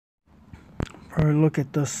Bro, look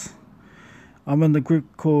at this. I'm in the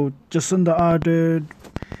group called Jacinda Ardern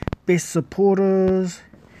Best Supporters.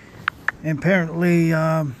 And apparently,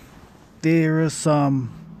 there is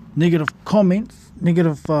some negative comments in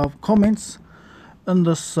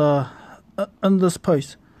this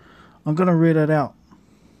post. I'm gonna read it out.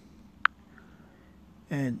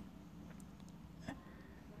 And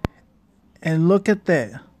look at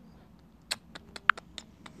that.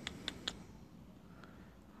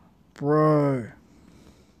 Bro.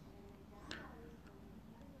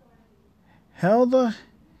 How the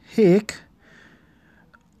heck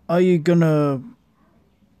are you gonna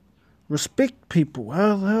respect people?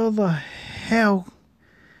 How the hell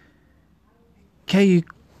can you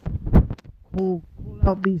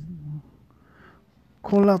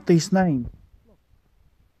call out these names?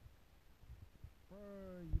 Bro,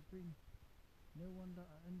 you bring no wonder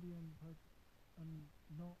an Indian person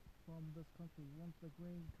not from this country wants a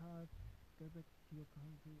green card. Go back to your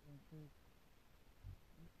country and fall.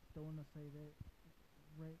 Don't wanna say that.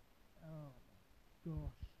 Right? Oh my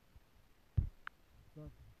gosh.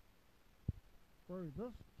 But, bro,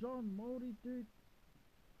 this John Moldy dude,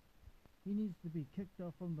 he needs to be kicked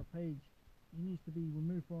off from the page. He needs to be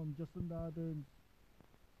removed from Jacinda Ardern's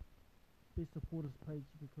Best Supporters page,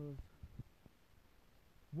 because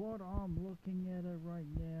what I'm looking at it right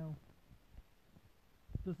now,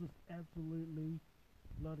 this is absolutely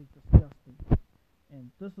bloody disgusting.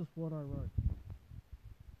 And this is what I wrote.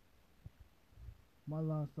 My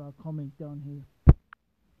last comment down here.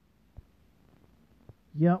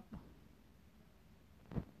 Yep.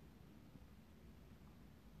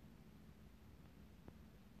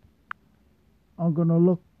 I'm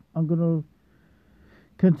gonna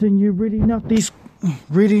continue reading out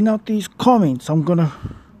these comments. I'm gonna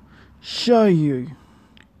show you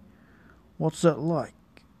what's it like.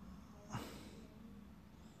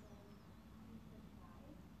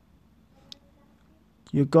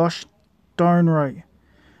 You gosh darn right.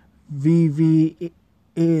 Vivine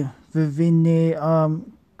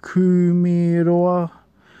Kumiroa.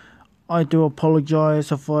 I do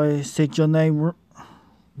apologize if I said your name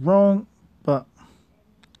wrong, but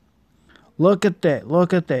look at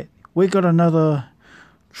that. We got another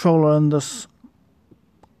troller in this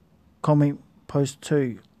comment post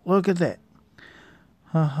too. Look at that.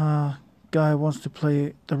 Haha. Guy wants to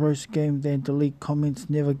play the roast game, then delete comments,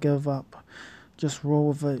 never give up. Just roll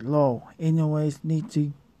with it, lol. Anyways, need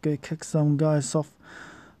to go kick some guys off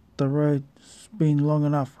the road. It's been long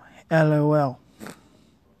enough. LOL.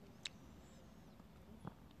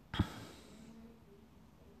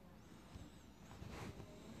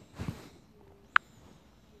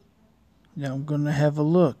 Now I'm gonna have a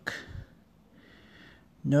look.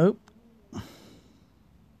 Nope.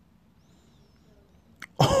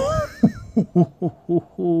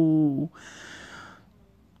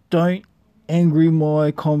 Don't angry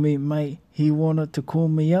my comment, mate. He wanted to call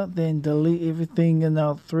me out, then delete everything in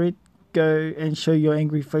our thread. Go and show your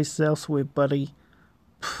angry face elsewhere, buddy.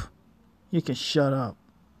 You can shut up.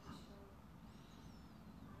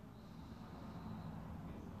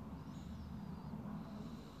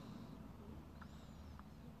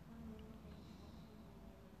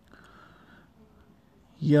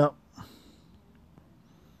 Yup.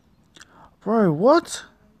 Bro, what?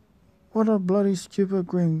 What a bloody stupid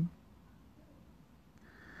green.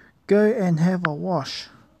 Go and have a wash.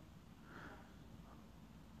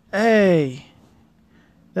 Hey,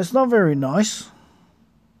 that's not very nice.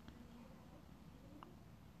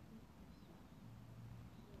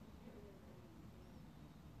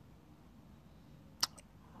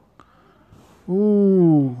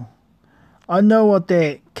 Ooh, I know what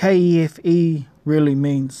that KFE really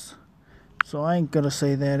means, so I ain't gonna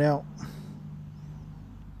say that out.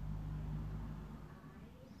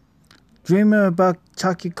 Dreaming about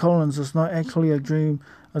Chucky Collins is not actually a dream,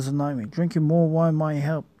 it's a nightmare. Drinking more wine might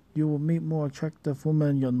help. You will meet more attractive women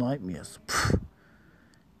in your nightmares.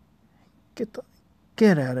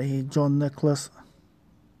 Get out of here, John Nicholas.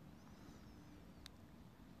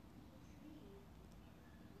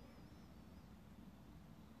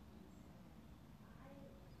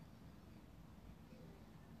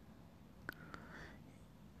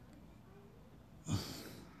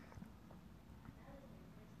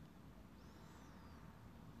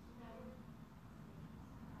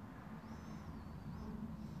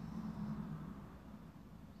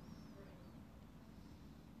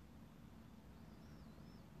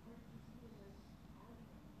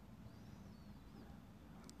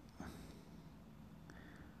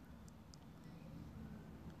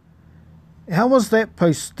 How was that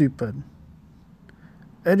post stupid?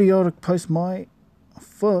 Idiotic post my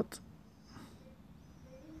foot.